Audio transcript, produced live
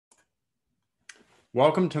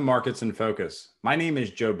Welcome to Markets in Focus. My name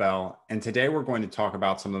is Joe Bell, and today we're going to talk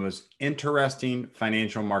about some of the most interesting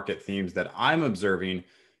financial market themes that I'm observing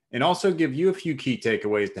and also give you a few key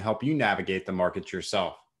takeaways to help you navigate the markets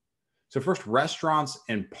yourself. So first, restaurants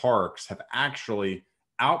and parks have actually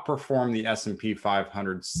outperformed the S&P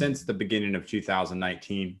 500 since the beginning of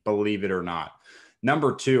 2019, believe it or not.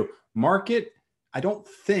 Number two, market, I don't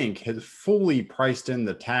think, has fully priced in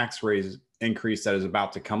the tax raise increase that is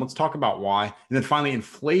about to come. Let's talk about why. And then finally,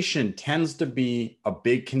 inflation tends to be a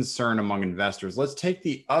big concern among investors. Let's take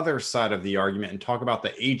the other side of the argument and talk about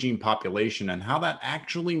the aging population and how that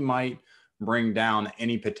actually might bring down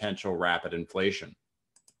any potential rapid inflation.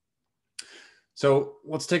 So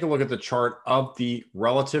let's take a look at the chart of the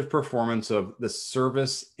relative performance of the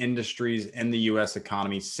service industries in the US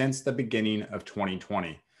economy since the beginning of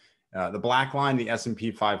 2020. The black line, the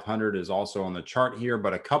S&P 500, is also on the chart here,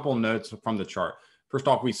 but a couple notes from the chart. First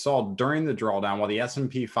off, we saw during the drawdown, while the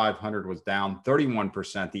S&P 500 was down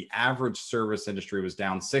 31%, the average service industry was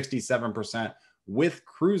down 67%, with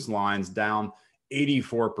cruise lines down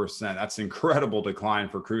 84%. That's an incredible decline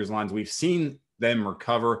for cruise lines. We've seen them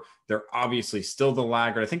recover. They're obviously still the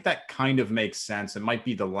laggard. I think that kind of makes sense. It might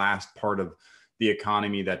be the last part of the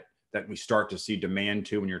economy that we start to see demand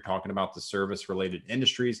to when you're talking about the service related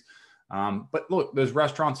industries. But look, those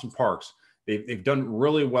restaurants and parks, they've done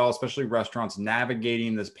really well, especially restaurants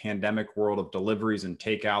navigating this pandemic world of deliveries and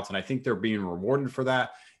takeouts. And I think they're being rewarded for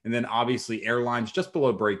that. And then obviously airlines just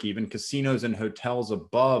below break even, casinos and hotels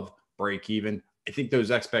above break even. I think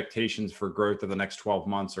those expectations for growth of the next 12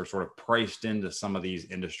 months are sort of priced into some of these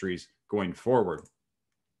industries going forward.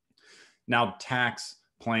 Now, tax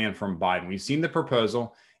plan from Biden. We've seen the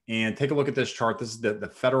proposal. And take a look at this chart. This is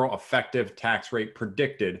the federal effective tax rate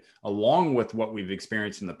predicted along with what we've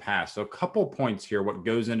experienced in the past. So a couple points here, what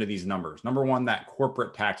goes into these numbers. Number one, that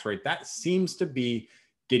corporate tax rate, that seems to be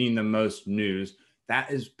getting the most news.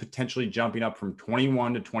 That is potentially jumping up from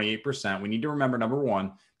 21 to 28%. We need to remember, number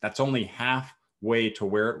one, that's only halfway to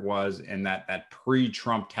where it was in that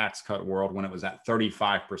pre-Trump tax cut world when it was at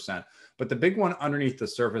 35%. But the big one underneath the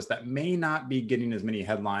surface that may not be getting as many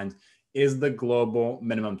headlines is the global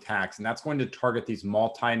minimum tax. And that's going to target these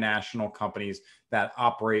multinational companies that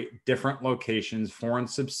operate different locations, foreign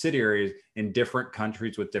subsidiaries in different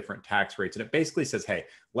countries with different tax rates. And it basically says, hey,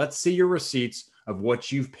 let's see your receipts of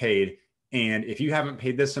what you've paid. And if you haven't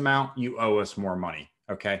paid this amount, you owe us more money.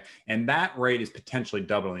 Okay. And that rate is potentially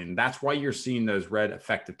doubling. And that's why you're seeing those red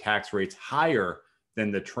effective tax rates higher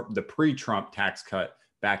than the pre-Trump tax cut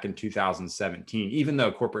back in 2017, even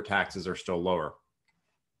though corporate taxes are still lower.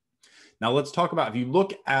 Now let's talk about, if you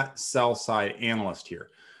look at sell side analyst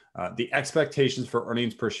here, the expectations for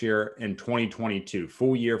earnings per share in 2022,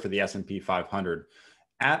 full year for the S&P 500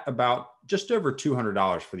 at about just over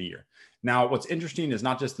 $200 for the year. Now, what's interesting is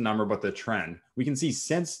not just the number, but the trend. We can see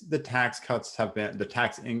since the tax cuts have been, the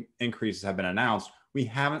tax increases have been announced, we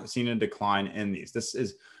haven't seen a decline in these. This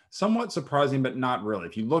is somewhat surprising, but not really.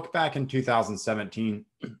 If you look back in 2017,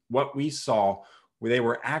 what we saw, where they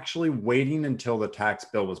were actually waiting until the tax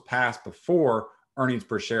bill was passed before earnings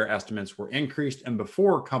per share estimates were increased and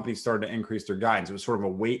before companies started to increase their guidance. It was sort of a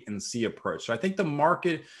wait and see approach. So I think the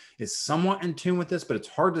market is somewhat in tune with this, but it's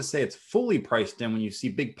hard to say it's fully priced in when you see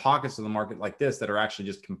big pockets of the market like this that are actually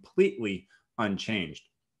just completely unchanged.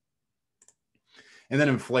 And then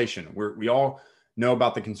inflation, we all know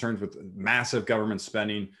about the concerns with massive government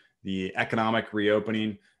spending, the economic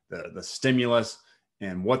reopening, the stimulus,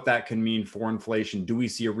 and what that can mean for inflation. Do we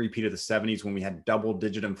see a repeat of the 70s when we had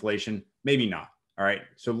double-digit inflation? Maybe not. All right.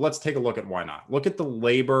 So let's take a look at why not. Look at the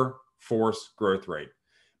labor force growth rate.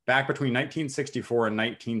 Back between 1964 and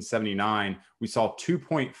 1979, we saw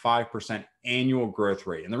 2.5% annual growth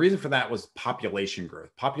rate. And the reason for that was population growth.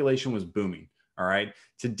 Population was booming. All right.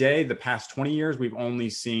 Today, the past 20 years,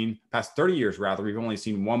 past 30 years rather, we've only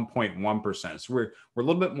seen 1.1%. So we're a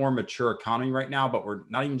little bit more mature economy right now, but we're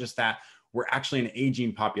not even just that. We're actually an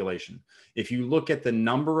aging population. If you look at the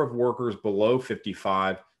number of workers below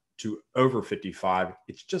 55 to over 55,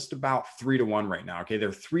 it's just about 3 to 1 right now. Okay, there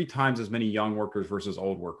are 3 times as many young workers versus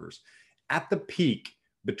old workers. At the peak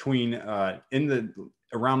between around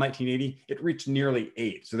 1980, it reached nearly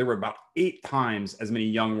 8. So there were about 8 times as many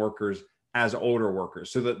young workers as older workers.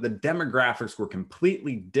 So the demographics were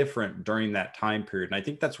completely different during that time period. And I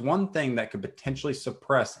think that's one thing that could potentially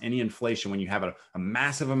suppress any inflation when you have a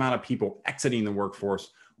massive amount of people exiting the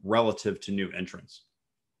workforce relative to new entrants.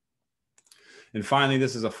 And finally,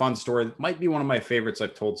 this is a fun story. It might be one of my favorites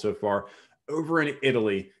I've told so far. Over in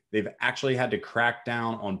Italy, they've actually had to crack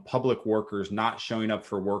down on public workers not showing up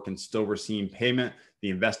for work and still receiving payment. The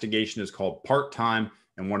investigation is called part-time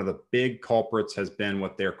And one of the big culprits has been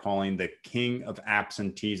what they're calling the king of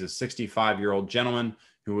absentees, a 65-year-old gentleman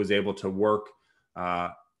who was able to work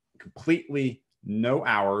completely no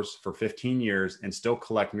hours for 15 years and still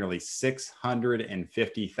collect nearly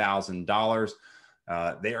 $650,000.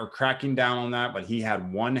 They are cracking down on that, but he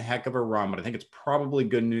had one heck of a run. But I think it's probably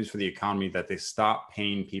good news for the economy that they stopped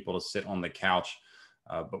paying people to sit on the couch.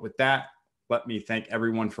 But with that, let me thank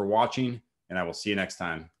everyone for watching, and I will see you next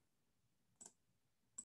time.